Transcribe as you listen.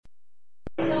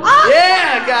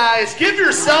guys. Give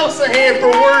yourselves a hand for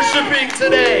worshiping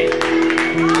today.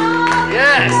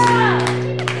 Yes.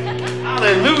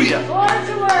 Hallelujah.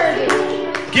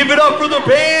 Give it up for the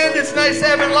band. It's nice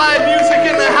having live music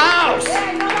in the house.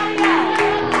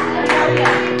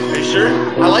 Are you sure?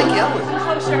 I like yelling.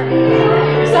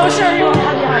 So sure you won't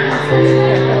have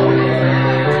yelling.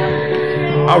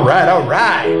 All right, all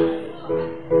right.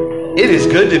 It is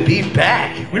good to be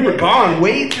back. We were gone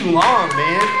way too long,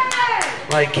 man.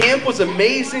 Like, camp was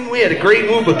amazing. We had a great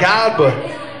move of God, but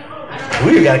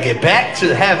we got to get back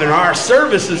to having our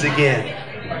services again.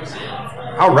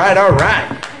 All right, all right.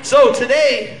 So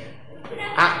today,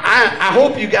 I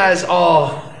hope you guys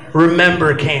all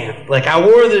remember camp. Like, I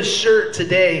wore this shirt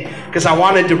today because I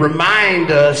wanted to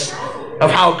remind us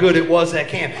of how good it was at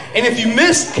camp. And if you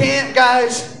missed camp,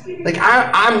 guys, like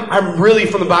I'm really,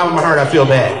 from the bottom of my heart, I feel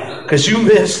bad because you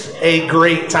missed a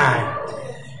great time.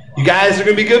 You guys are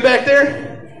going to be good back there?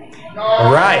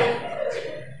 All right.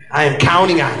 I am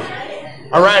counting on it.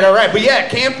 All right, all right. But yeah,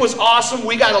 camp was awesome.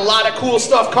 We got a lot of cool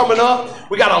stuff coming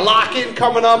up. We got a lock-in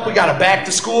coming up. We got a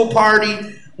back-to-school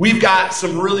party. We've got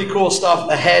some really cool stuff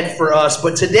ahead for us.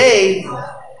 But today,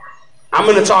 I'm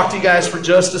going to talk to you guys for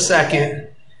just a second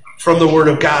from the Word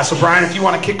of God. So Brian, if you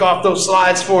want to kick off those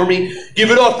slides for me,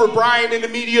 give it up for Brian in the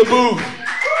media booth.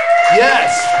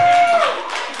 Yes.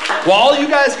 While all you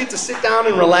guys get to sit down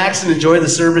and relax and enjoy the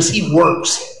service, he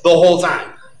works the whole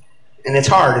time. And it's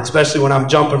hard, especially when I'm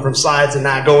jumping from slides and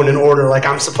not going in order like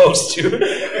I'm supposed to.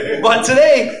 But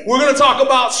today, we're going to talk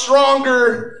about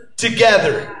stronger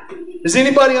together. Does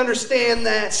anybody understand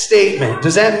that statement?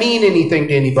 Does that mean anything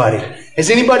to anybody? Has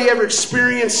anybody ever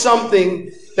experienced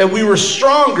something that we were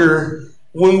stronger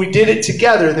when we did it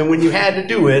together than when you had to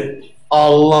do it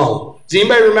all alone? Does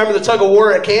anybody remember the tug of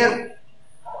war at camp?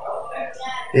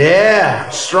 Yeah,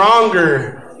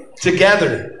 stronger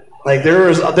together. Like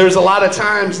there's a lot of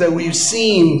times that we've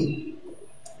seen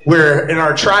where in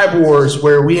our tribe wars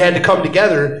where we had to come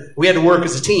together, we had to work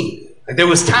as a team. Like there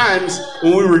was times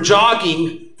when we were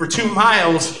jogging for 2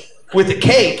 miles with a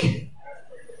cake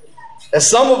that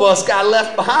some of us got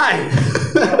left behind.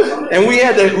 And we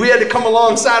had to come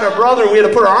alongside our brother and we had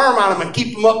to put our arm on him and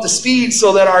keep him up to speed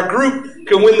so that our group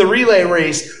could win the relay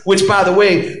race, which, by the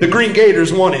way, the Green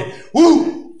Gators won it.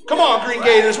 Woo! Come on, Green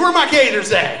Gators. Where are my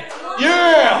Gators at?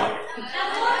 Yeah!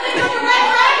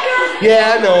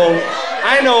 Yeah,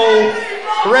 I know.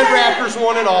 The Red Raptors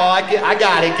won it all. I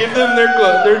got it. Give them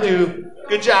their due.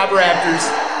 Good job, Raptors.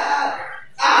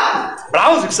 But I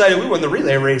was excited we won the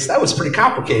relay race. That was pretty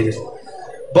complicated.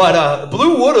 But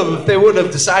Blue would have if they would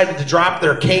have decided to drop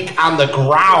their cake on the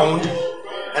ground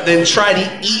and then try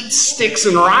to eat sticks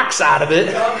and rocks out of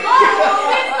it.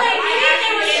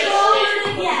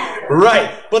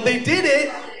 Right. But they did it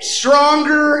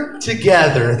stronger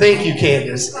together. Thank you,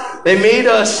 Candace. They made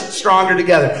us stronger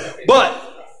together. But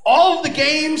all of the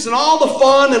games and all the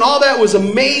fun and all that was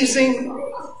amazing.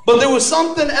 But there was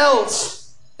something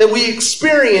else that we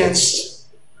experienced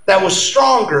that was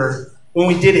stronger when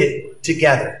we did it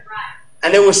together.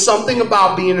 And there was something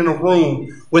about being in a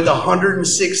room with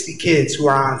 160 kids who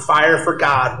are on fire for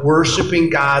God, worshiping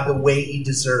God the way He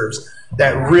deserves,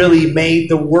 that really made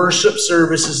the worship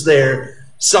services there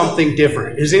something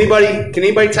different. Can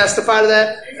anybody testify to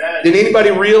that? Did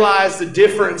anybody realize the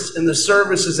difference in the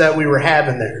services that we were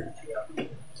having there?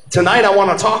 Tonight I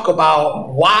want to talk about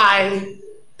why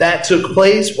that took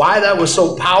place, why that was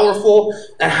so powerful,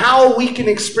 and how we can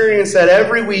experience that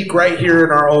every week right here in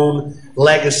our own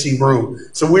legacy room.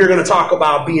 So we're going to talk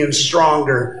about being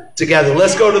stronger together.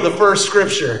 Let's go to the first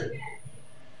scripture.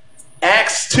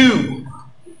 Acts 2,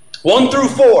 1 through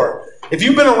 4. If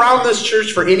you've been around this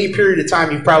church for any period of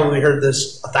time, you've probably heard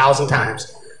this 1,000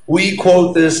 times. We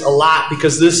quote this a lot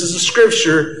because this is a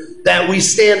scripture that we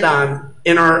stand on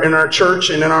in our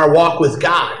church and in our walk with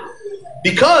God.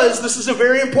 Because this is a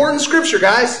very important scripture,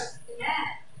 guys.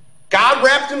 God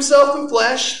wrapped Himself in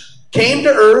flesh, came to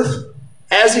earth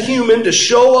as a human to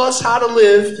show us how to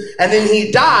live, and then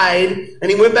He died,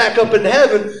 and He went back up into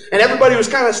heaven, and everybody was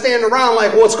kind of standing around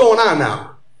like, what's going on now?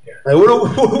 Like,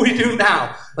 what do we do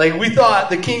now? Like, we thought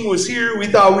the King was here. We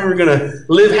thought we were going to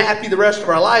live happy the rest of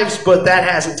our lives, but that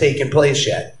hasn't taken place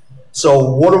yet.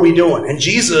 So what are we doing? And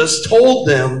Jesus told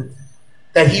them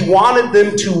that He wanted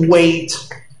them to wait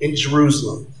in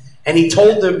Jerusalem. And He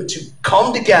told them to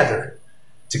come together,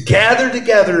 to gather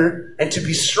together, and to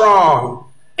be strong,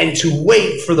 and to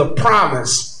wait for the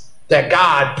promise that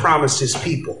God promised His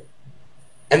people.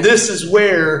 And this is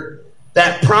where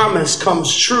that promise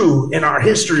comes true in our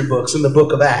history books in the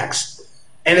book of Acts.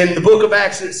 And in the book of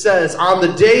Acts it says, on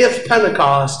the day of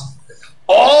Pentecost,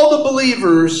 all the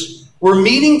believers were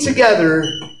meeting together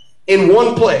in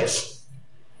one place.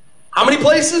 How many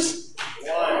places?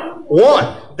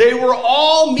 One. They were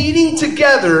all meeting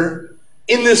together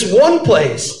in this one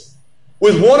place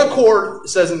with one accord, it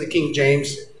says in the King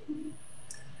James.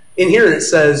 In here it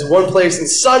says one place, and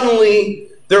suddenly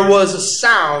there was a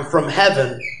sound from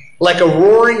heaven like a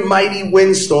roaring mighty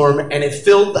windstorm, and it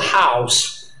filled the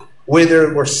house where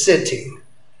they were sitting.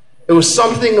 It was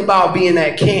something about being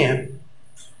at camp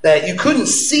that you couldn't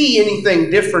see anything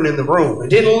different in the room. It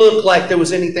didn't look like there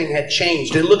was anything had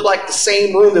changed. It looked like the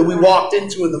same room that we walked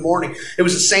into in the morning. It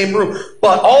was the same room.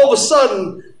 But all of a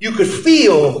sudden, you could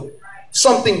feel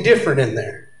something different in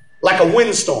there, like a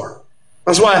windstorm.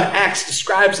 That's why Acts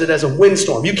describes it as a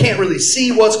windstorm. You can't really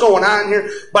see what's going on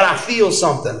here, but I feel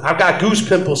something. I've got goose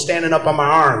pimples standing up on my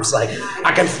arms. Like,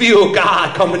 I can feel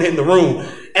God coming in the room.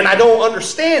 And I don't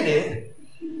understand it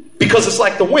because it's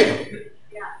like the wind.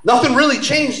 Nothing really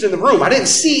changed in the room. I didn't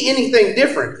see anything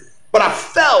different. But I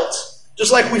felt,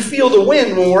 just like we feel the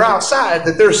wind when we're outside,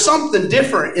 that there's something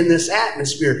different in this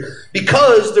atmosphere.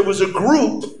 Because there was a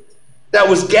group that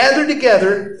was gathered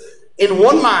together in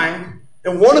one mind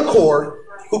and one accord,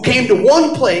 who came to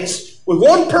one place with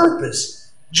one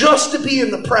purpose, just to be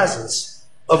in the presence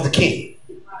of the King.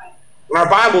 And our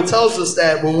Bible tells us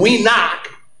that when we knock,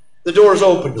 the door is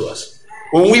open to us.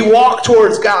 When we walk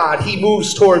towards God, He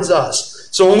moves towards us.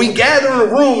 So when we gather in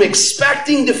a room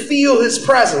expecting to feel His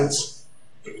presence,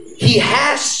 He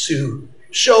has to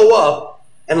show up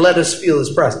and let us feel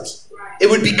His presence. It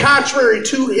would be contrary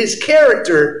to His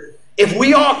character if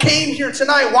we all came here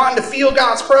tonight wanting to feel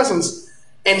God's presence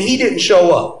and He didn't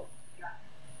show up.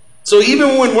 So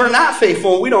even when we're not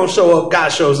faithful and we don't show up, God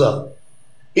shows up.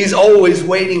 He's always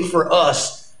waiting for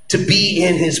us to be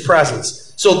in His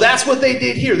presence. So that's what they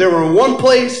did here. They were in one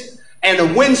place, and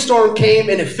a windstorm came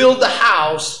and it filled the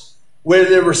house where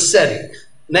they were sitting.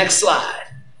 Next slide.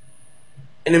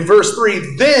 And in verse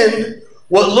 3, then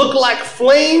what looked like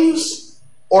flames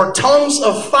or tongues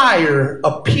of fire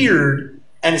appeared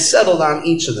and settled on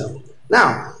each of them.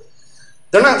 Now,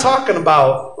 they're not talking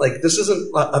about, like, this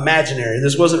isn't imaginary.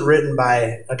 This wasn't written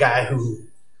by a guy who,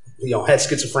 had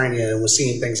schizophrenia and was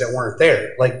seeing things that weren't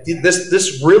there. Like,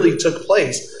 this really took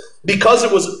place because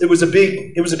it was a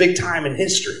big time in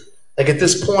history. Like, at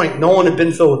this point, no one had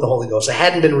been filled with the Holy Ghost. It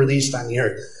hadn't been released on the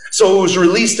earth. So it was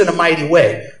released in a mighty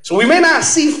way. So we may not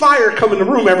see fire come in the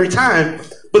room every time,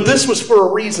 but this was for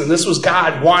a reason. This was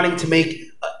God wanting to make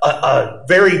a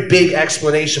very big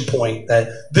explanation point that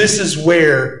this is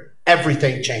where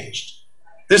everything changed.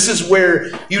 This is where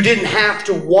you didn't have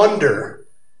to wonder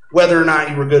whether or not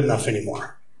you were good enough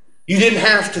anymore. You didn't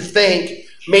have to think,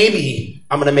 maybe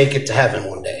I'm going to make it to heaven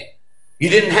one day. You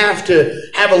didn't have to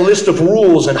have a list of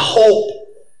rules and hope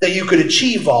that you could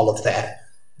achieve all of that.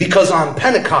 Because on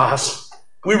Pentecost,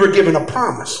 we were given a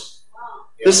promise.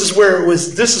 This is where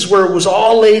it was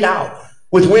all laid out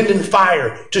with wind and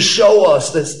fire to show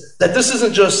us that this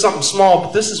isn't just something small,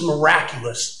 but this is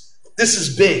miraculous. This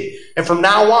is big. And from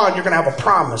now on, you're going to have a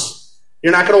promise.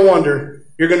 You're not going to wonder.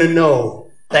 You're going to know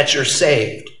that you're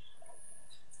saved.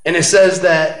 And it says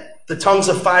that the tongues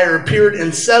of fire appeared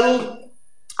and settled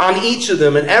on each of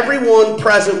them. And everyone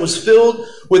present was filled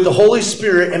with the Holy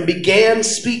Spirit and began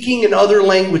speaking in other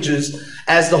languages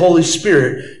as the Holy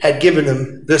Spirit had given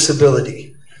them this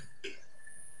ability.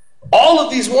 All of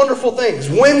these wonderful things,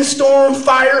 windstorm,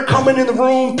 fire coming in the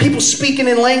room, people speaking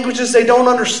in languages they don't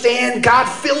understand, God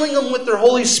filling them with their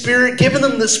Holy Spirit, giving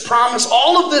them this promise,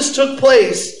 all of this took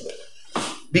place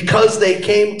because they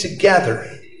came together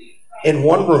in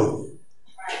one room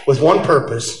with one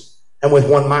purpose and with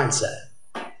one mindset.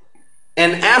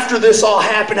 And after this all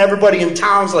happened, everybody in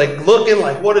town's like looking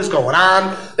like, what is going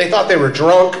on? They thought they were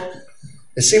drunk.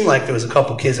 It seemed like there was a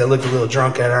couple kids that looked a little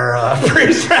drunk at our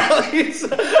praise rallies.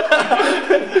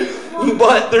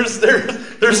 But there's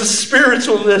a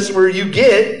spiritualness where you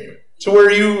get to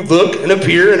where you look and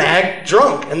appear and act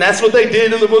drunk. And that's what they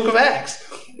did in the book of Acts.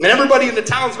 And everybody in the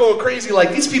town's going crazy,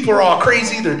 like these people are all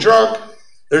crazy, they're drunk,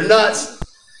 they're nuts.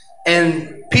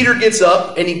 And Peter gets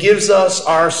up and he gives us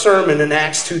our sermon in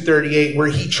Acts 2:38 where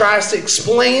he tries to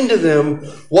explain to them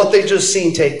what they just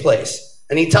seen take place.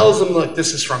 And he tells them, look,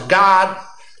 this is from God.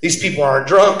 These people are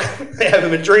drunk. They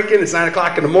haven't been drinking. It's 9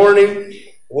 o'clock in the morning.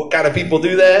 What kind of people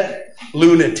do that?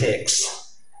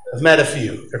 Lunatics. I've met a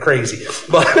few. They're crazy.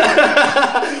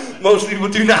 But most people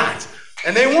do not.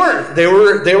 And they weren't.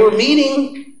 They were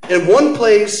meeting in one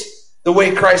place the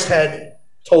way Christ had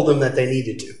told them that they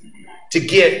needed to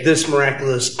get this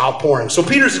miraculous outpouring. So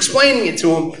Peter's explaining it to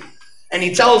them, and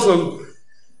he tells them,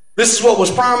 this is what was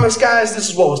promised, guys. This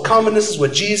is what was coming. This is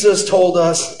what Jesus told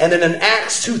us. And then in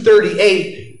Acts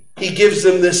 2:38, he gives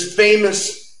them this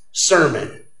famous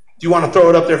sermon. Do you want to throw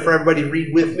it up there for everybody to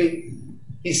read with me?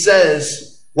 He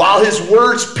says, while his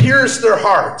words pierced their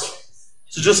hearts.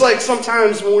 So just like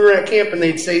sometimes when we were at camp and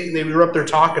we were up there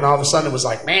talking, all of a sudden it was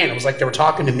like, man, it was like they were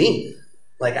talking to me.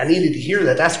 Like I needed to hear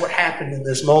that. That's what happened in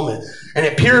this moment. And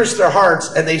it pierced their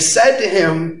hearts. And they said to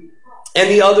him and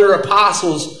the other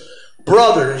apostles,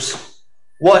 brothers,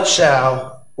 what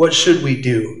should we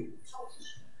do?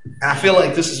 And I feel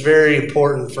like this is very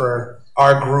important for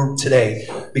our group today.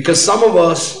 Because some of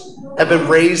us have been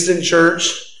raised in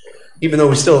church, even though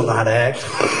we still don't know how to act.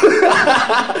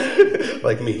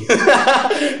 Like me.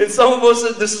 And some of us,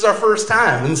 this is our first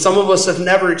time. And some of us have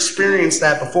never experienced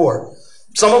that before.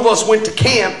 Some of us went to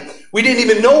camp. We didn't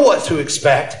even know what to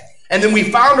expect. And then we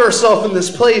found ourselves in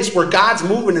this place where God's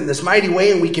moving in this mighty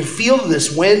way and we can feel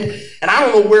this wind. And I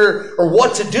don't know where or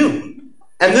what to do.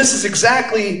 And this is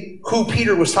exactly who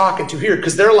Peter was talking to here.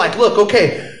 Because they're like, look,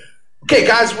 okay,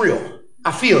 God's real.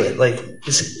 I feel it. Like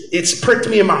it's pricked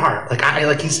me in my heart.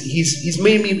 Like he's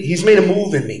made a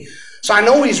move in me. So I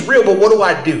know he's real, but what do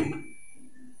I do?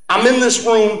 I'm in this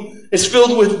room. It's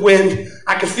filled with wind.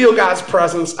 I can feel God's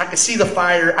presence. I can see the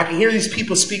fire. I can hear these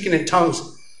people speaking in tongues.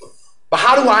 But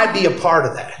how do I be a part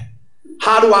of that?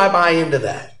 How do I buy into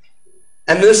that?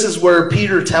 And this is where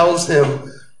Peter tells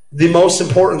him the most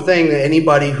important thing that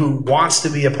anybody who wants to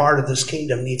be a part of this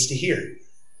kingdom needs to hear.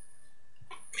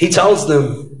 He tells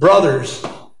them, brothers,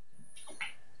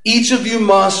 each of you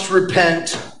must repent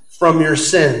from your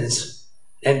sins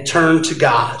and turn to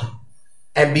God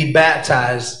and be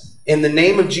baptized in the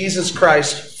name of Jesus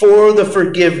Christ for the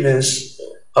forgiveness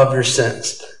of your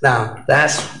sins. Now,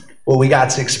 that's what we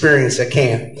got to experience at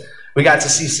camp. We got to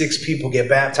see 6 people get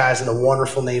baptized in the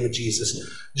wonderful name of Jesus.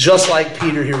 Just like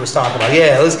Peter here was talking about.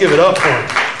 Yeah, let's give it up for him.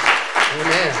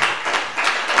 Amen.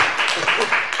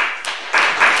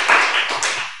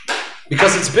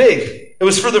 Because it's big. It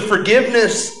was for the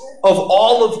forgiveness of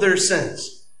all of their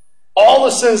sins. All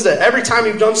the sins that every time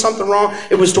you've done something wrong,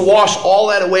 it was to wash all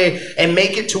that away and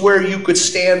make it to where you could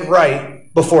stand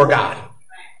right before God.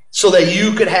 So that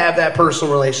you could have that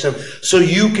personal relationship. So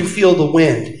you can feel the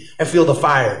wind and feel the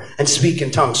fire and speak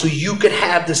in tongues. So you could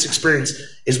have this experience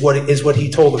is what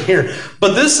he told them here.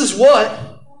 But this is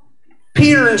what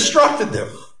Peter instructed them.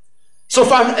 So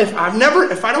if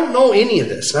I don't know any of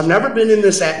this, I've never been in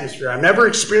this atmosphere, I've never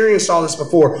experienced all this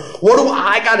before, what do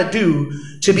I got to do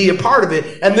to be a part of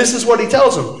it? And this is what he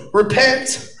tells them.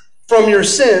 Repent from your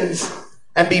sins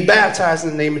and be baptized in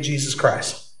the name of Jesus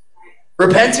Christ.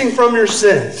 Repenting from your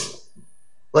sins.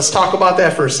 Let's talk about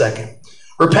that for a second.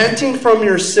 Repenting from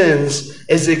your sins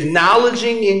is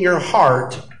acknowledging in your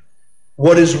heart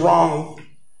what is wrong,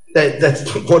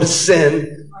 that's what is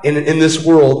sin in this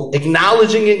world,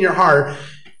 acknowledging in your heart,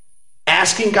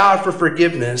 asking God for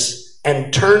forgiveness,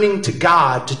 and turning to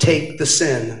God to take the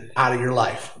sin out of your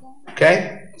life.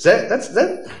 Okay? Is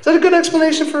that a good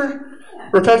explanation for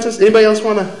repentance? Anybody else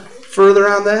want to further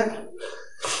on that?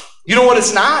 You know what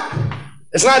it's not?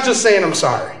 It's not just saying I'm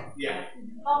sorry. Yeah.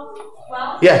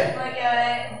 Well, yeah.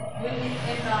 Like when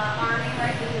in the army,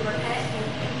 right, when you repent, you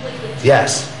completely change.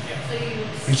 Yes.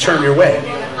 So you turn your way.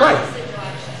 Right.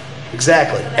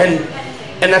 Exactly.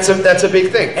 And that's a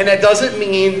big thing. And that doesn't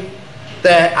mean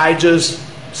that I just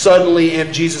suddenly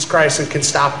am Jesus Christ and can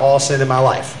stop all sin in my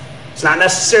life. It's not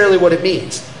necessarily what it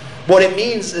means. What it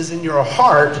means is in your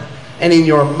heart and in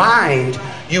your mind,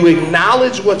 you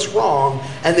acknowledge what's wrong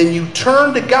and then you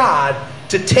turn to God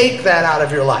to take that out of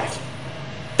your life.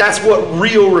 That's what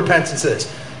real repentance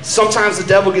is. Sometimes the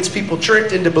devil gets people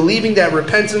tricked into believing that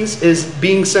repentance is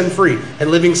being sin-free and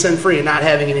living sin-free and not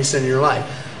having any sin in your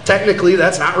life. Technically,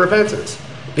 that's not repentance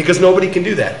because nobody can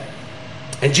do that.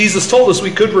 And Jesus told us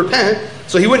we could repent,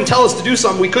 so he wouldn't tell us to do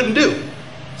something we couldn't do.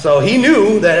 So he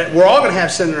knew that we're all going to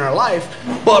have sin in our life,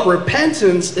 but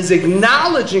repentance is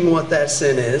acknowledging what that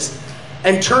sin is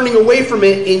and turning away from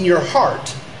it in your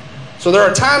heart. So there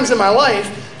are times in my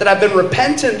life that I've been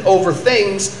repentant over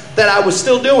things that I was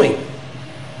still doing.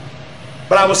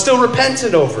 But I was still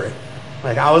repentant over it.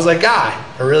 Like I was like, God,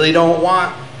 I really don't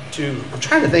want to, I'm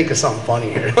trying to think of something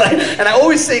funny here. And I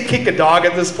always say kick a dog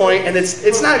at this point, and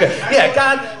it's not good. Yeah,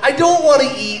 God, I don't want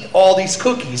to eat all these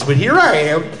cookies, but here I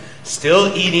am,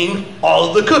 still eating all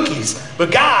of the cookies.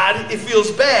 But God, it feels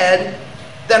bad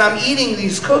that I'm eating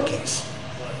these cookies.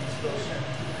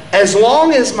 As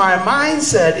long as my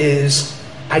mindset is,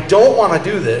 I don't want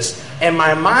to do this, and my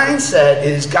mindset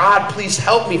is, God, please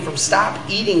help me from stop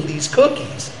eating these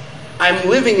cookies, I'm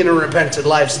living in a repentant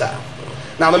lifestyle.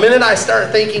 Now, the minute I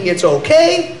start thinking it's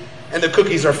okay, and the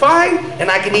cookies are fine,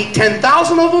 and I can eat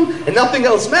 10,000 of them, and nothing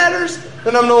else matters,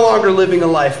 then I'm no longer living a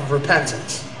life of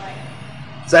repentance.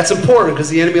 So that's important because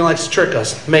the enemy likes to trick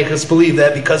us, make us believe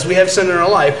that because we have sin in our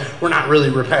life, we're not really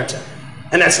repentant.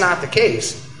 And that's not the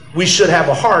case. We should have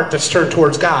a heart that's turned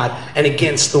towards God and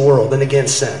against the world and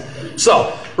against sin.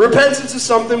 So, repentance is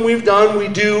something we've done, we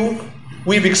do,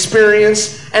 we've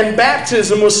experienced, and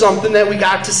baptism was something that we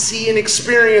got to see and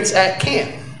experience at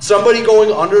camp. Somebody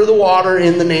going under the water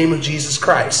in the name of Jesus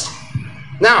Christ.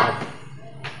 Now,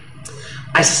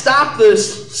 I stopped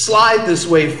this slide this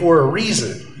way for a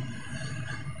reason.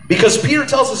 Because Peter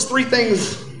tells us three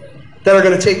things that are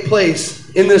going to take place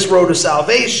in this road to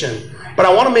salvation. But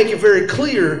I want to make it very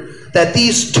clear that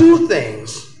these two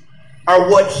things are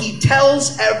what he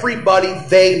tells everybody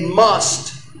they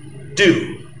must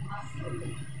do.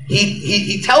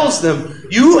 He tells them,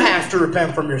 you have to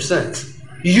repent from your sins.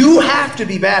 You have to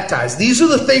be baptized. These are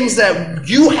the things that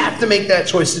you have to make that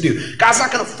choice to do. God's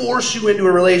not going to force you into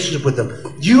a relationship with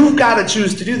them. You've got to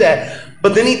choose to do that.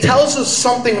 But then he tells us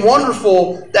something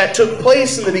wonderful that took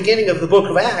place in the beginning of the book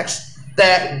of Acts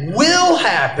that will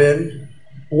happen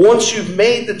once you've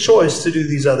made the choice to do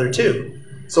these other two.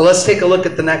 So let's take a look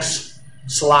at the next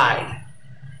slide.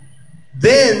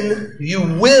 Then you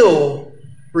will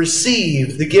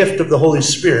receive the gift of the Holy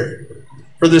Spirit.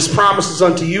 For this promise is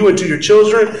unto you and to your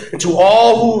children and to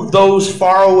all those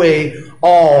far away,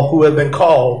 all who have been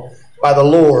called by the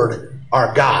Lord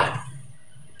our God.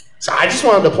 So I just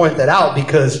wanted to point that out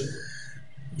because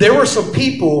there were some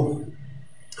people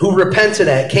who repented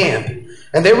at camp.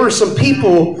 And there were some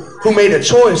people who made a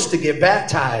choice to get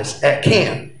baptized at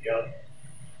camp.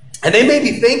 And they may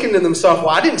be thinking to themselves,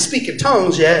 well, I didn't speak in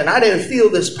tongues yet and I didn't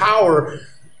feel this power.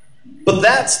 But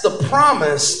that's the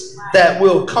promise that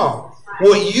will come.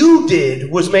 What you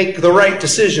did was make the right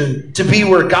decision to be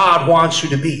where God wants you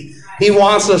to be. He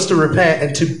wants us to repent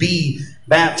and to be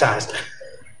baptized.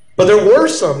 But there were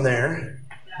some there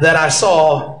that I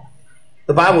saw,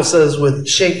 the Bible says, with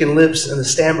shaking lips and a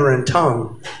stammering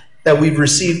tongue, that we've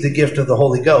received the gift of the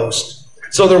Holy Ghost.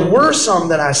 So there were some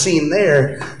that I seen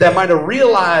there that might have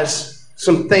realized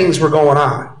some things were going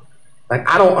on. Like,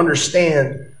 I don't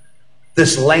understand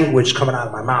this language coming out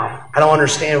of my mouth. I don't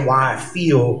understand why I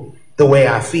feel the way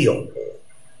I feel.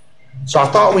 So I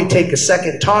thought we'd take a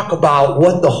second to talk about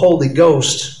what the Holy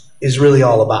Ghost is really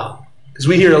all about. Because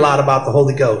we hear a lot about the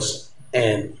Holy Ghost.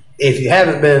 And if you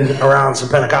haven't been around some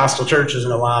Pentecostal churches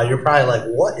in a while, you're probably like,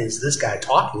 what is this guy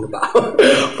talking about?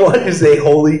 What is a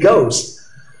Holy Ghost?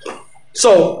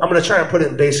 So I'm going to try and put it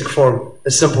in basic form,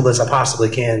 as simple as I possibly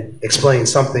can, explain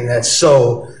something that's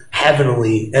so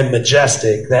heavenly and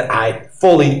majestic that I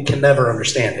fully can never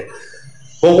understand it.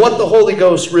 But what the Holy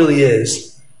Ghost really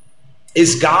is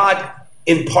God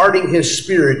imparting his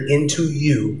Spirit into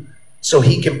you so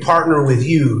he can partner with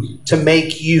you to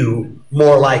make you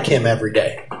more like him every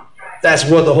day. That's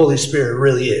what the Holy Spirit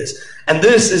really is. And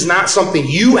this is not something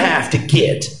you have to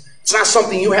get. It's not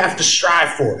something you have to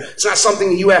strive for. It's not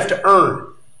something you have to earn.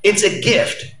 It's a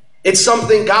gift. It's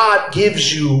something God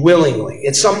gives you willingly.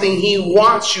 It's something he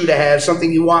wants you to have,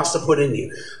 something he wants to put in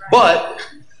you. But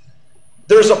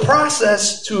there's a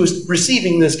process to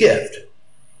receiving this gift.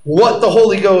 What the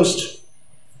Holy Ghost,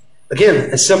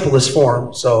 again, as simple as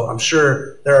form, so I'm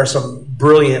sure there are some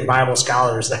brilliant Bible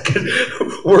scholars that could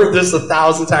word this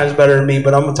 1,000 times better than me,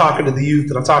 but I'm talking to the youth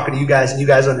and I'm talking to you guys and you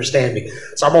guys understand me.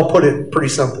 So I'm going to put it pretty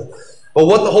simple. But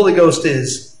what the Holy Ghost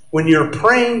is, when you're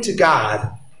praying to God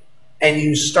and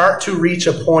you start to reach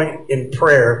a point in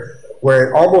prayer where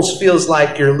it almost feels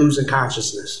like you're losing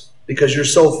consciousness because you're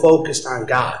so focused on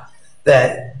God,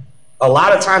 that a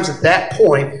lot of times at that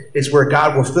point is where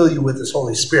God will fill you with his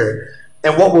Holy Spirit.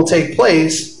 And what will take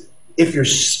place, if you're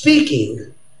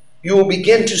speaking, you will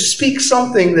begin to speak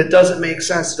something that doesn't make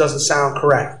sense, doesn't sound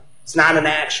correct. It's not an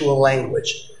actual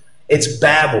language. It's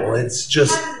babble. It's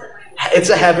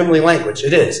a heavenly language.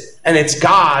 It is. And it's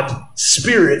God's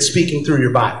Spirit speaking through your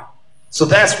body. So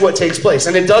that's what takes place.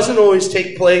 And it doesn't always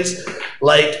take place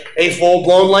like a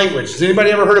full-blown language. Has anybody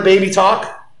ever heard a baby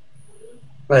talk?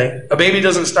 Like, a baby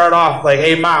doesn't start off like,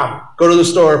 hey, mom, go to the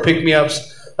store, pick me up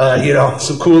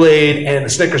some Kool-Aid and a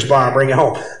Snickers bar and bring it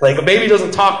home. Like, a baby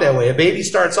doesn't talk that way. A baby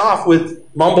starts off with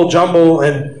mumble jumble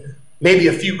and maybe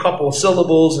a few couple of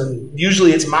syllables, and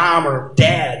usually it's mom or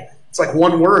dad. It's like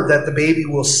one word that the baby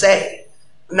will say.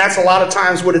 And that's a lot of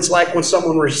times what it's like when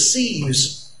someone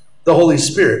receives the Holy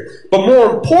Spirit. But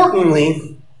more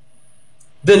importantly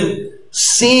than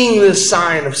seeing this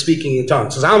sign of speaking in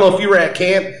tongues, because I don't know if you were at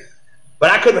camp, but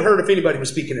I couldn't have heard if anybody was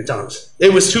speaking in tongues.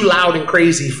 It was too loud and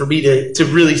crazy for me to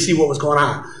really see what was going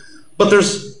on. But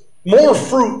there's more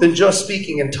fruit than just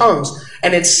speaking in tongues,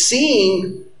 and it's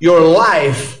seeing your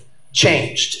life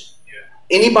changed.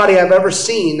 Anybody I've ever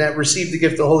seen that received the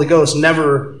gift of the Holy Ghost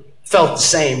never felt the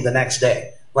same the next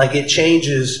day. Like, it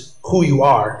changes who you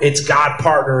are. It's God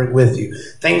partnering with you.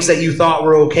 Things that you thought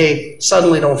were okay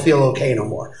suddenly don't feel okay no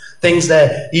more. Things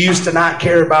that you used to not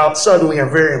care about suddenly are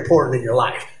very important in your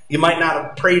life. You might not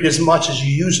have prayed as much as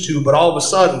you used to, but all of a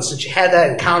sudden, since you had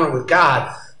that encounter with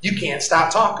God, you can't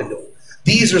stop talking to him.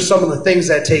 These are some of the things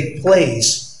that take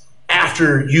place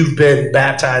after you've been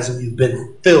baptized and you've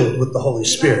been filled with the Holy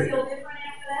Spirit.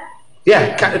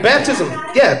 Yeah, baptism.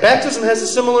 Yeah, baptism has a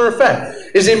similar effect.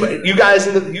 Is you guys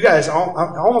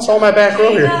almost all my back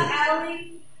row here?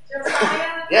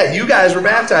 Yeah, you guys were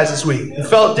baptized this week. It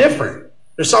felt different.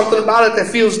 There's something about it that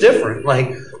feels different.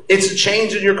 Like, it's a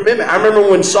change in your commitment. I remember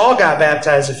when Saul got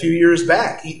baptized a few years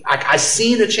back. I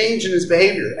seen a change in his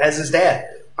behavior as his dad.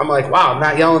 I'm like, wow, I'm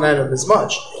not yelling at him as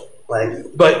much. Like,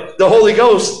 but the Holy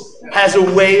Ghost has a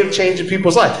way of changing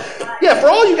people's lives. Yeah, for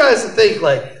all you guys to think,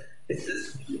 like,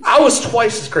 I was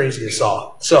twice as crazy as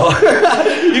Saul. So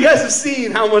you guys have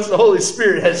seen how much the Holy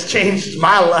Spirit has changed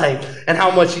my life and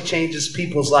how much he changes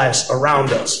people's lives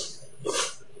around us.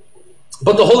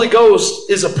 But the Holy Ghost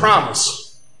is a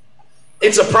promise.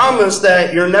 It's a promise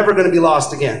that you're never going to be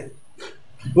lost again.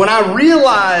 When I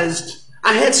realized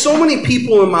I had so many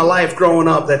people in my life growing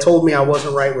up that told me I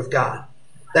wasn't right with God,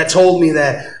 that told me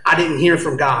that I didn't hear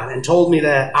from God, and told me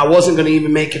that I wasn't going to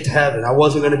even make it to heaven. I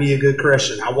wasn't going to be a good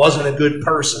Christian. I wasn't a good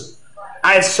person.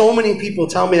 I had so many people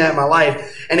tell me that in my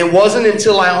life, and it wasn't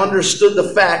until I understood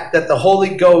the fact that the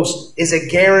Holy Ghost is a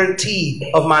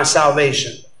guarantee of my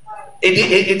salvation.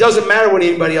 It doesn't matter what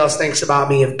anybody else thinks about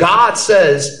me. If God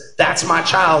says that's my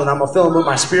child and I'm going to fill him with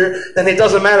my Spirit, then it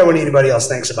doesn't matter what anybody else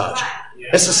thinks about you.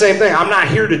 It's the same thing. I'm not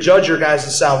here to judge your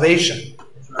guys' salvation.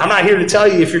 I'm not here to tell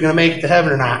you if you're going to make it to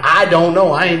heaven or not. I don't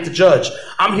know. I ain't the judge.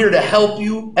 I'm here to help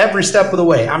you every step of the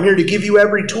way. I'm here to give you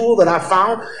every tool that I've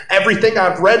found, everything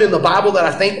I've read in the Bible that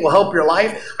I think will help your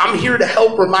life. I'm here to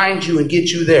help remind you and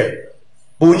get you there.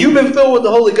 But when you've been filled with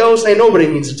the Holy Ghost, ain't nobody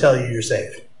needs to tell you you're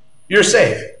saved. You're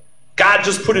saved. God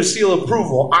just put his seal of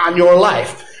approval on your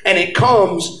life, and it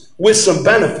comes with some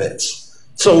benefits.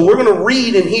 So we're going to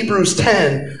read in Hebrews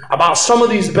 10 about some of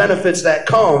these benefits that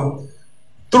come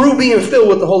through being filled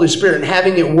with the Holy Spirit and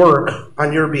having it work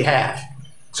on your behalf.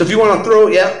 So if you want to throw,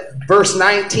 verse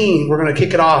 19, we're going to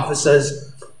kick it off. It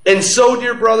says, "And so,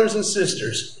 dear brothers and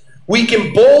sisters, we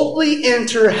can boldly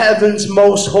enter heaven's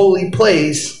most holy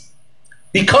place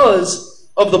because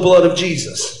of the blood of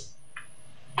Jesus."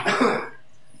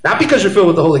 Not because you're filled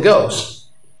with the Holy Ghost.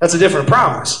 That's a different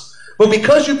promise. But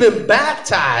because you've been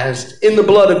baptized in the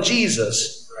blood of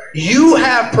Jesus, you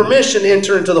have permission to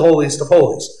enter into the holiest of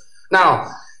holies.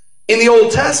 Now, in the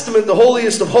Old Testament, the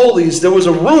holiest of holies, there was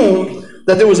a room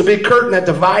that there was a big curtain that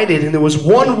divided, and there was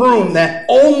one room that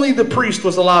only the priest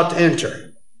was allowed to enter.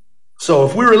 So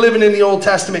if we were living in the Old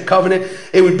Testament covenant,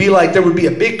 it would be like there would be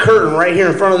a big curtain right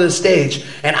here in front of this stage,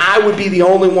 and I would be the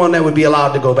only one that would be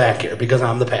allowed to go back here because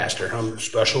I'm the pastor. I'm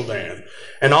special Dan.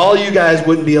 And all you guys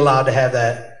wouldn't be allowed to have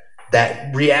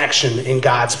that reaction in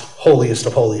God's holiest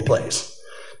of holy place.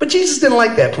 But Jesus didn't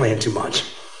like that plan too much.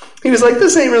 He was like,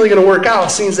 this ain't really going to work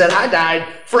out, seeing that I died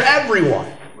for everyone.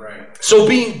 Right. So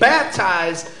being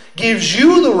baptized gives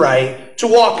you the right to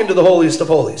walk into the holiest of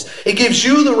holies. It gives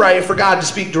you the right for God to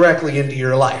speak directly into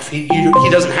your life. He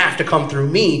doesn't have to come through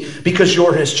me because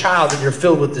you're his child and you're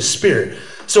filled with the Spirit.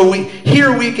 So we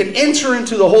can enter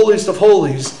into the holiest of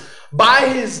holies. By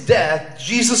his death,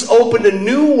 Jesus opened a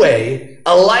new way,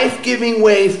 a life-giving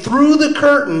way through the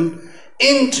curtain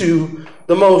into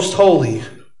the most holy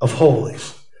of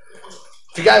holies.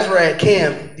 If you guys were at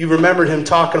camp, you remembered him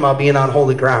talking about being on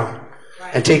holy ground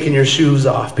and taking your shoes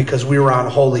off because we were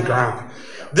on holy ground.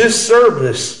 This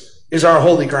service is our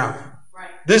holy ground.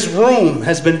 This room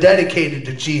has been dedicated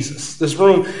to Jesus. This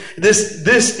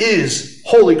is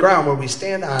holy ground where we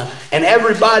stand on, and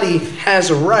everybody has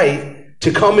a right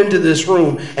to come into this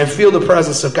room and feel the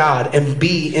presence of God and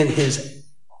be in his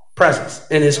presence,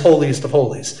 in his holiest of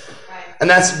holies. And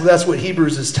that's what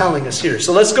Hebrews is telling us here.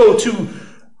 So let's go to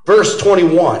verse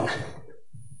 21,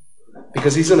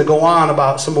 because he's going to go on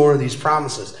about some more of these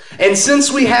promises. "And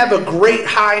since we have a great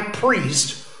high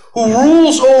priest who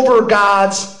rules over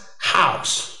God's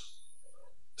house."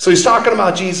 So he's talking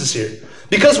about Jesus here.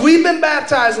 Because we've been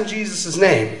baptized in Jesus'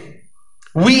 name,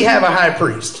 we have a high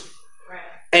priest.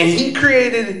 And he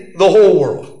created the whole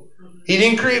world. He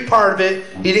didn't create part of it.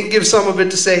 He didn't give some of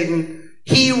it to Satan.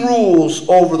 He rules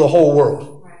over the whole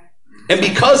world. And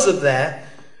because of that,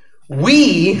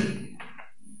 we're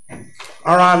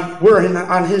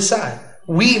on his side.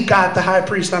 We've got the high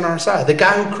priest on our side, the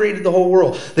guy who created the whole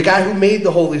world, the guy who made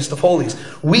the holiest of holies.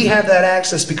 We have that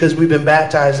access because we've been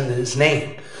baptized in his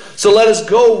name. So let us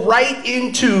go right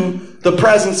into the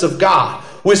presence of God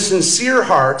with sincere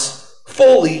hearts,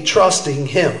 fully trusting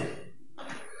him.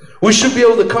 We should be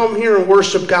able to come here and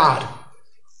worship God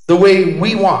the way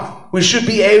we want. We should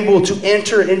be able to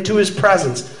enter into his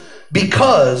presence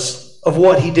because of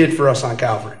what he did for us on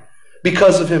Calvary,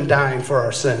 because of him dying for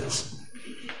our sins.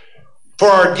 For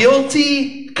our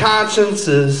guilty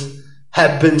consciences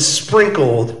have been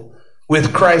sprinkled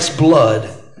with Christ's blood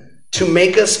to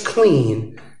make us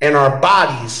clean, and our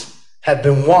bodies have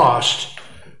been washed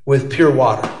with pure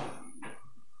water.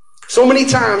 So many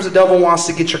times the devil wants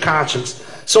to get your conscience.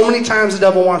 So many times the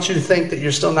devil wants you to think that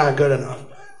you're still not good enough.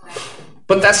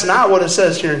 But that's not what it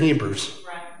says here in Hebrews.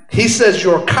 He says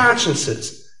your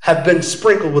consciences have been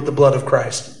sprinkled with the blood of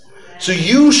Christ. So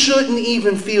you shouldn't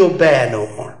even feel bad no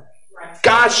more.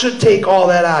 God should take all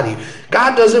that out of you.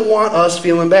 God doesn't want us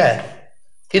feeling bad.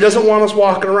 He doesn't want us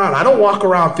walking around. I don't walk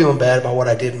around feeling bad about what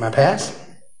I did in my past.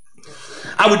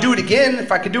 I would do it again.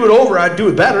 If I could do it over, I'd do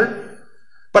it better.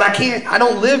 But I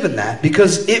don't live in that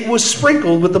because it was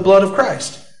sprinkled with the blood of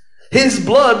Christ. His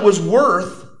blood was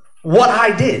worth what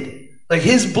I did. Like,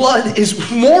 his blood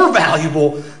is more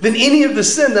valuable than any of the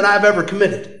sin that I've ever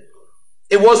committed.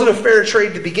 It wasn't a fair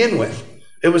trade to begin with.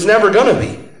 It was never going to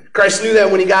be. Christ knew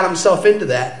that when he got himself into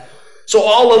that. So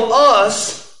all of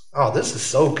us, oh, this is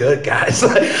so good, guys.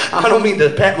 I don't mean to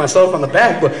pat myself on the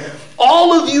back, but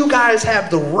all of you guys have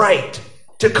the right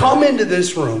to come into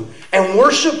this room and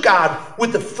worship God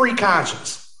with a free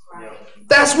conscience.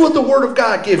 That's what the Word of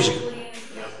God gives you.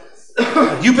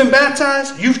 You've been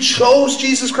baptized. You've chose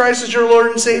Jesus Christ as your Lord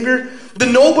and Savior.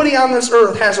 Then nobody on this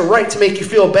earth has a right to make you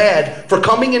feel bad for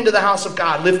coming into the house of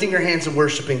God, lifting your hands and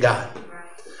worshiping God.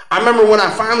 I remember when I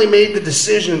finally made the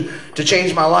decision to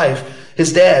change my life,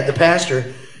 his dad, the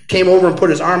pastor, came over and put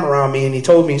his arm around me and he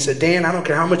told me, he said, Dan, I don't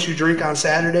care how much you drink on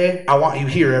Saturday, I want you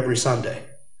here every Sunday.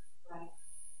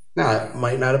 Now, that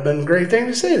might not have been a great thing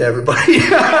to say to everybody.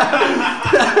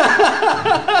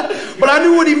 But I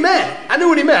knew what he meant. I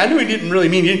knew he didn't really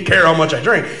mean he didn't care how much I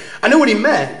drank. I knew what he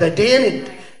meant. That Dan,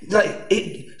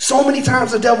 so many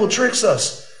times the devil tricks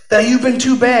us that you've been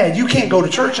too bad. You can't go to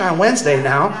church on Wednesday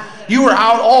now. You were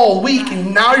out all week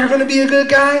and now you're going to be a good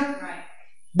guy?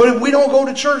 But if we don't go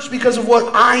to church because of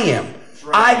what I am,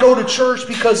 I go to church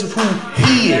because of who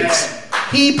he is.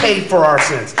 He paid for our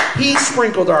sins. He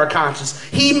sprinkled our conscience.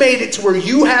 He made it to where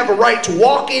you have a right to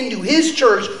walk into his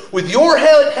church with your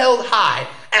head held high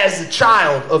as a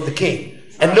child of the King.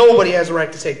 And nobody has a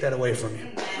right to take that away from you.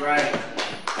 Right.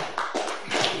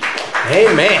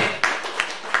 Amen.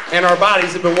 And our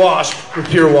bodies have been washed with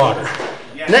pure water.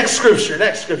 Yes. Next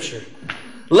scripture.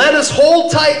 Let us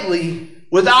hold tightly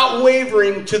without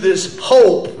wavering to this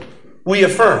hope we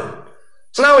affirm.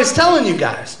 So now he's telling you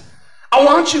guys, I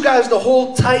want you guys to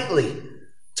hold tightly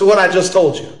to what I just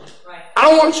told you. Right. I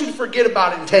don't want you to forget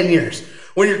about it in 10 years.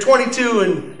 When you're 22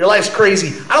 and your life's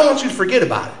crazy, I don't want you to forget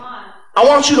about it. I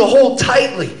want you to hold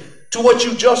tightly to what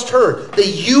you just heard, that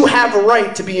you have a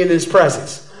right to be in his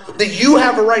presence, that you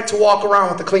have a right to walk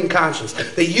around with a clean conscience,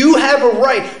 that you have a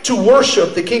right to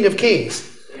worship the King of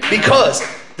Kings, because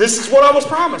this is what I was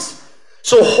promised.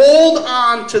 So hold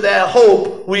on to that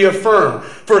hope we affirm,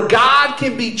 for God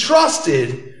can be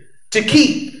trusted to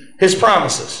keep his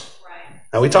promises. Right.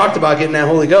 Now, we talked about getting that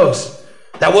Holy Ghost.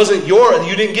 That wasn't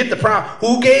you didn't get the promise.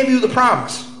 Who gave you the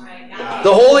promise? Right.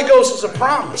 The Holy Ghost is a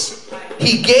promise.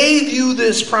 He gave you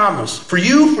this promise for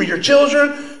you, for your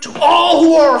children, to all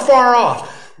who are far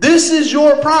off. This is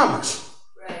your promise.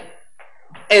 Right.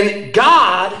 And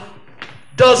God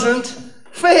doesn't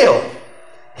fail.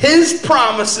 His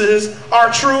promises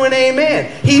are true and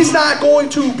amen. He's not going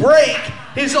to break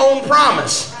his own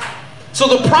promise. So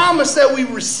the promise that we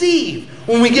receive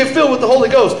when we get filled with the Holy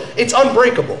Ghost, it's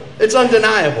unbreakable. It's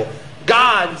undeniable.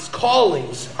 God's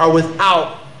callings are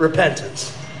without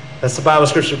repentance. That's the Bible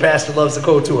scripture Pastor loves to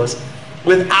quote to us.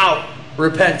 Without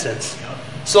repentance.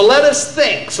 So let us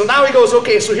think. So now he goes,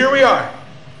 okay, so here we are.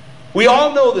 We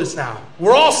all know this now.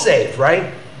 We're all saved,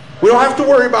 right? We don't have to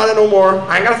worry about it no more.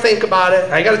 I ain't got to think about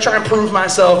it. I ain't got to try and prove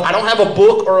myself. I don't have a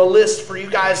book or a list for you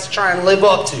guys to try and live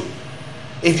up to.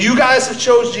 If you guys have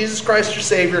chose Jesus Christ your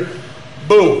Savior,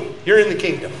 boom, you're in the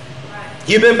kingdom.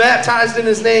 You've been baptized in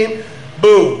his name,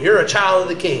 boom, you're a child of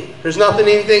the King. There's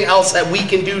anything else that we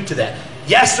can do to that.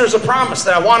 Yes, there's a promise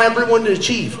that I want everyone to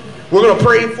achieve. We're going to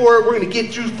pray for it. We're going to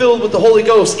get you filled with the Holy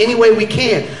Ghost any way we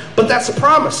can. But that's a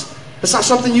promise. It's not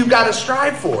something you've got to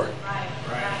strive for.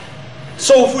 Right.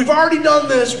 So if we've already done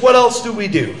this, what else do we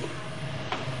do?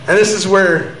 And this is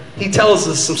where he tells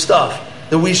us some stuff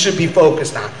that we should be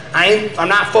focused on. I'm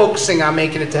not focusing on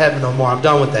making it to heaven no more. I'm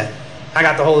done with that. I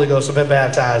got the Holy Ghost. I've been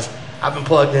baptized. I've been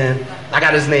plugged in. I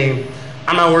got his name.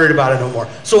 I'm not worried about it no more.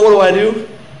 So what do?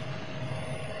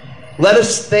 Let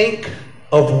us think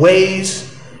of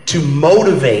ways to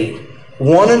motivate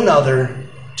one another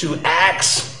to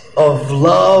acts of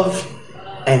love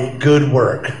and good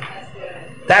work.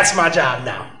 That's my job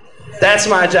now. That's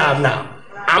my job now.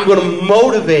 I'm going to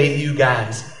motivate you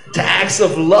guys to acts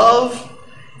of love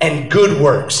and good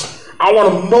works. I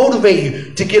want to motivate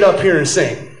you to get up here and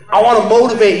sing. I want to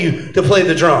motivate you to play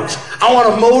the drums. I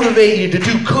want to motivate you to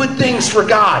do good things for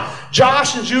God.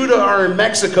 Josh and Judah are in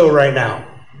Mexico right now.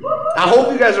 I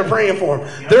hope you guys are praying for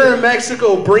them. They're in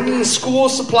Mexico bringing school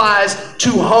supplies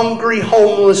to hungry,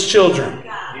 homeless children.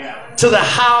 To the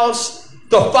house,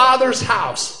 the Father's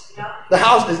house. The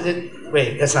house is...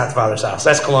 Wait, that's not the Father's house.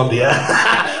 That's Colombia.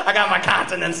 I got my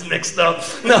continents mixed up.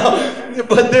 No,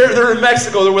 but they're in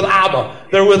Mexico. They're with Abba.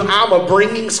 They're with Abba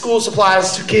bringing school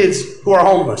supplies to kids who are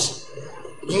homeless.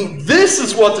 This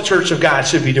is what the Church of God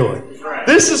should be doing.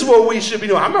 This is what we should be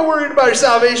doing. I'm not worried about your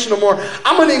salvation no more.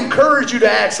 I'm going to encourage you to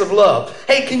acts of love.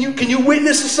 Hey, can you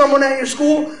witness to someone at your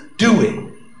school? Do it.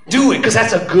 Do it, because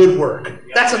that's a good work.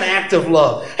 That's an act of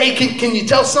love. Hey, can you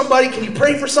tell somebody, can you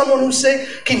pray for someone who's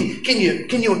sick? Can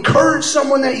you encourage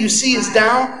someone that you see is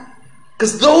down?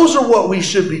 Because those are what we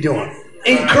should be doing.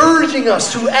 Encouraging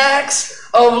us to acts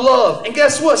of love. And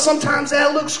guess what? Sometimes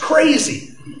that looks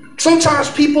crazy. Sometimes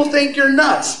people think you're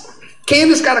nuts.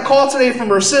 Candace got a call today from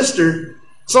her sister.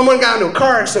 Someone got into a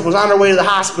car accident, was on their way to the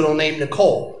hospital named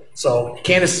Nicole. So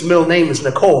Candace's middle name is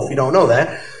Nicole, if you don't know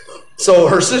that. So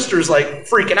her sister's like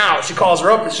freaking out. She calls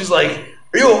her up and she's like,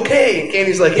 "Are you okay?" And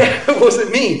Candy's like, "Yeah, it wasn't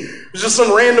me. It was just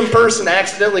some random person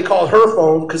accidentally called her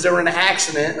phone because they were in an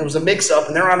accident. It was a mix-up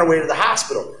and they're on their way to the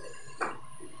hospital."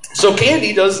 So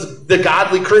Candy does the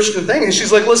godly Christian thing and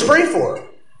she's like, "Let's pray for her."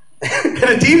 And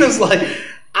Adina's like,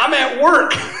 "I'm at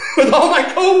work with all my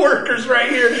co-workers right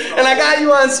here, and I got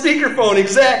you on speakerphone."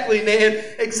 Exactly, Nan.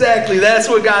 Exactly. That's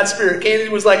what God's Spirit. Candy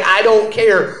was like, "I don't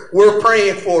care. We're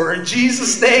praying for her. In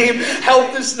Jesus' name,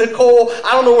 help this Nicole.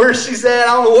 I don't know where she's at.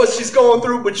 I don't know what she's going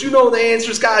through, but you know the answer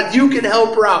is God. You can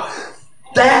help her out."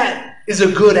 That is a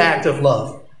good act of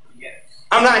love.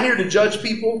 I'm not here to judge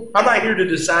people. I'm not here to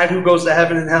decide who goes to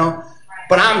heaven and hell.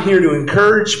 But I'm here to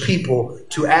encourage people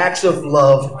to acts of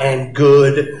love and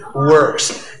good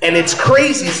works. And it's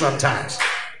crazy sometimes.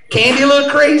 Candy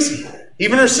looked crazy.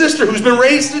 Even her sister, who's been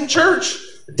raised in church.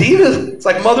 Dina, it's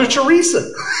like Mother Teresa.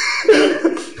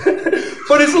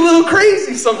 But it's a little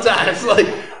crazy sometimes. Like,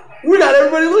 we got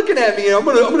everybody looking at me. I'm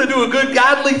gonna do a good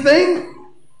godly thing.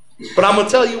 But I'm going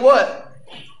to tell you what.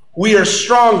 We are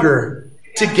stronger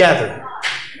together.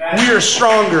 We are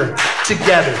stronger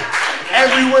together.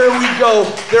 Everywhere we go,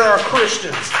 there are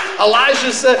Christians.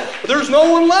 Elijah said, "There's no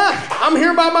one left. I'm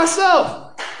here by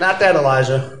myself." Not that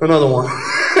Elijah, another one.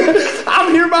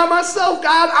 "I'm here by myself,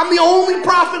 God. I'm the only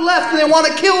prophet left and they want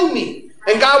to kill me."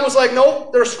 And God was like,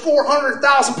 "Nope, there's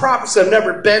 400,000 prophets that have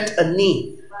never bent a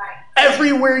knee."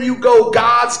 Everywhere you go,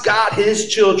 God's got his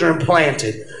children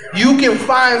planted. You can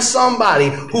find somebody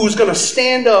who's going to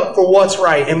stand up for what's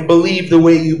right and believe the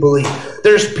way you believe.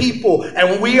 There's people,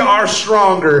 and we are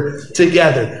stronger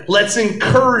together. Let's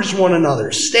encourage one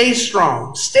another. Stay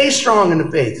strong. Stay strong in the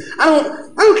faith. I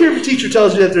don't care if your teacher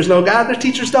tells you that there's no God. Their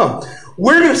teacher's dumb.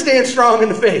 We're going to stand strong in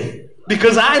the faith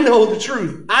because I know the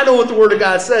truth. I know what the Word of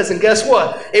God says. And guess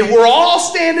what? If we're all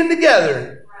standing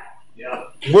together,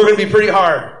 we're going to be pretty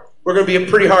hard. We're going to be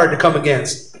pretty hard to come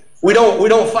against. We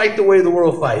don't fight the way the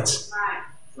world fights.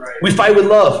 We fight with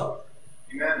love.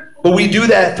 But we do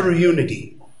that through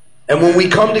unity. And when we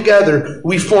come together,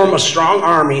 we form a strong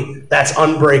army that's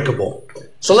unbreakable.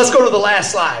 So let's go to the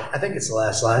last slide. I think it's the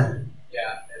last slide. Yeah,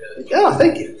 it is. Yeah,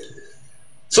 thank you.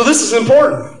 So this is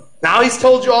important. Now he's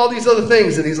told you all these other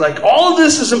things, and he's like, all of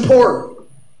this is important.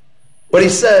 But he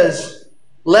says,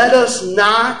 let us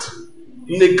not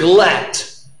neglect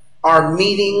our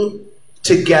meeting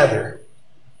together,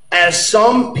 as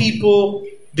some people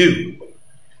do.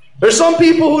 There's some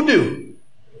people who do.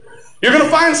 You're going to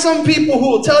find some people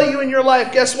who will tell you in your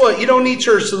life, guess what? You don't need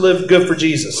church to live good for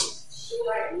Jesus.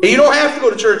 And you don't have to go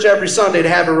to church every Sunday to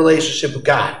have a relationship with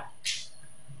God.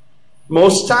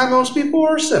 Most of the time, those people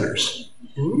are sinners.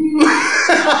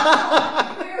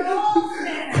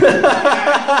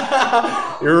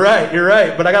 You're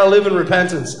right. But I got to live in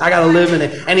repentance. I got to live in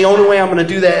it. And the only way I'm going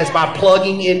to do that is by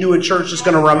plugging into a church that's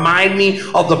going to remind me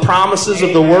of the promises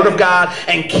of the Word of God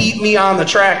and keep me on the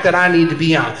track that I need to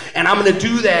be on. And I'm going to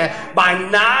do that by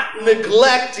not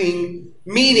neglecting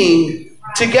meeting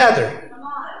together.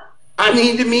 I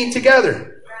need to meet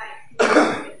together.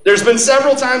 There's been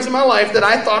several times in my life that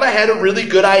I thought I had a really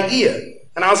good idea.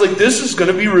 And I was like, this is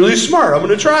going to be really smart. I'm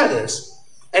going to try this.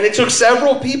 And it took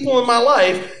several people in my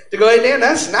life to go, hey, Dan,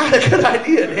 that's not a good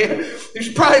idea, Dan. You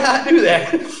should probably not do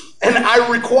that. And I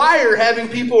require having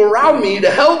people around me to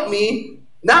help me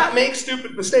not make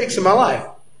stupid mistakes in my life.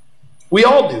 We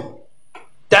all do.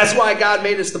 That's why God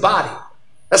made us the body.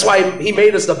 That's why he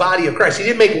made us the body of Christ. He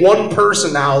didn't make one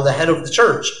person now the head of the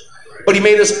church. But he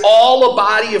made us all a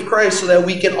body of Christ so that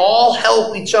we can all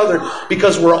help each other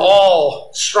because we're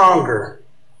all stronger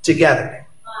together.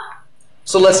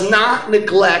 So let's not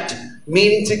neglect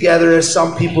meeting together as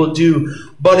some people do,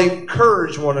 but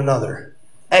encourage one another,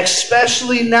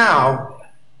 especially now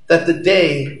that the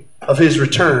day of his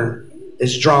return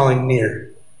is drawing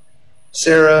near.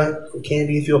 Sarah and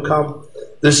Candy, if you'll come.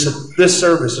 This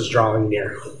service is drawing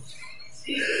near.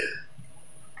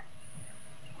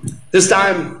 This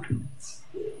time,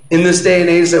 in this day and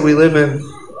age that we live in,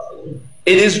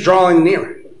 it is drawing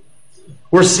near.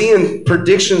 We're seeing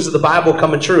predictions of the Bible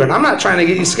coming true. And I'm not trying to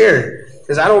get you scared,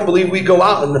 because I don't believe we go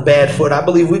out in the bad foot. I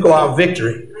believe we go out in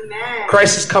victory. Amen.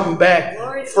 Christ is coming back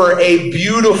for a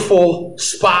beautiful,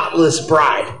 spotless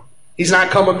bride. He's not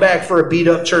coming back for a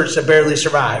beat-up church that barely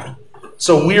survived.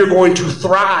 So we are going to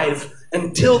thrive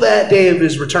until that day of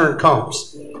his return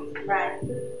comes. Right.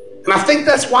 And I think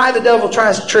that's why the devil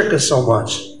tries to trick us so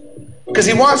much. Because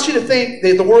he wants you to think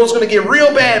that the world's going to get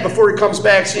real bad before he comes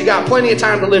back, so you got plenty of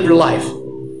time to live your life.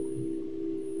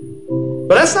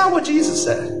 But that's not what Jesus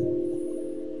said.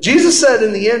 Jesus said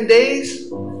in the end days,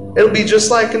 it'll be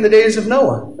just like in the days of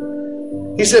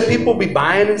Noah. He said people will be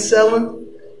buying and selling.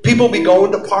 People will be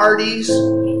going to parties.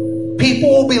 People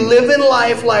will be living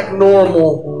life like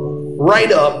normal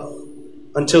right up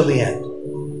until the end.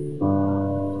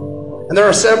 And there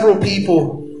are several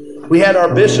people. We had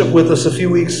our bishop with us a few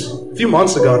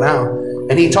months ago now,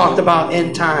 and he talked about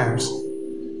end times.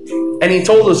 And he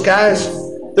told us, guys,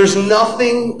 there's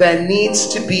nothing that needs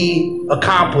to be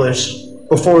accomplished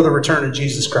before the return of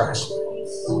Jesus Christ.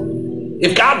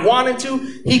 If God wanted to,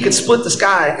 he could split the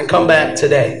sky and come back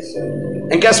today.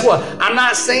 And guess what? I'm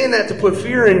not saying that to put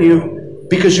fear in you,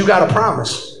 because you got a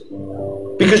promise.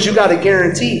 Because you got a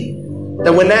guarantee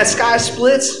that when that sky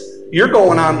splits, you're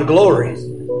going on to glory.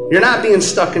 You're not being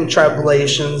stuck in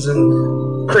tribulations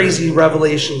and crazy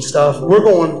revelation stuff. We're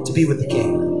going to be with the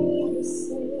King.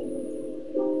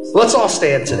 Let's all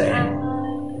stand today.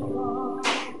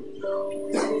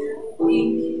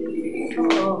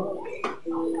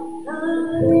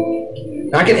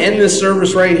 I can end this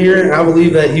service right here, and I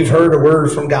believe that you've heard a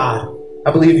word from God.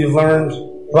 I believe you've learned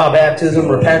about baptism,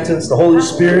 repentance, the Holy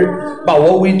Spirit, about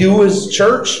what we do as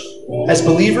church, as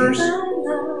believers.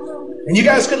 And you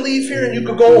guys could leave here and you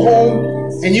could go home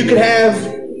and you could have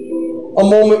a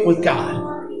moment with God.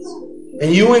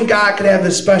 And you and God could have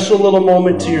this special little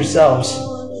moment to yourselves.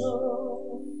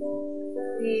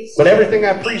 But everything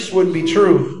I preached wouldn't be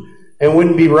true and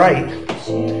wouldn't be right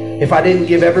if I didn't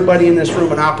give everybody in this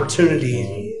room an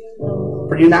opportunity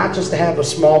for you not just to have a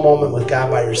small moment with God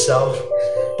by yourself,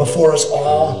 but for us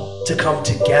all to come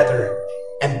together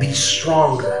and be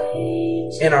stronger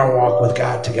in our walk with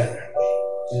God together.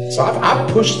 So I've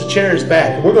pushed the chairs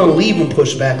back. We're going to leave them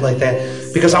pushed back like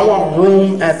that because I want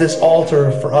room at this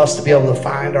altar for us to be able to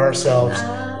find ourselves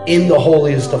in the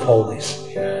holiest of holies.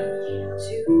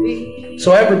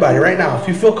 So everybody, right now, if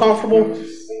you feel comfortable,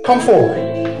 come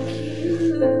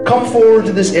forward. Come forward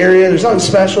to this area. There's nothing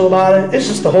special about it. It's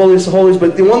just the holiest of holies.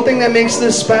 But the one thing that makes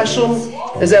this special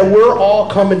is that we're all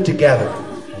coming together.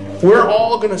 We're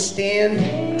all going to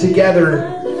stand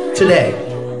together today.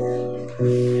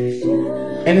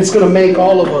 And it's going to make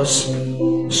all of us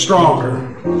stronger.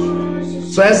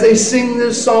 So as they sing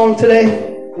this song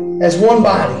today, as one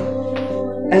body,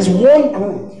 as one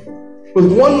group,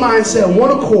 with one mindset, one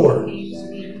accord,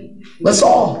 let's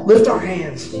all lift our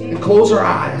hands and close our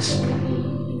eyes.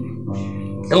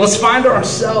 And let's find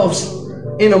ourselves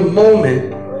in a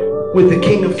moment with the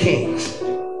King of Kings.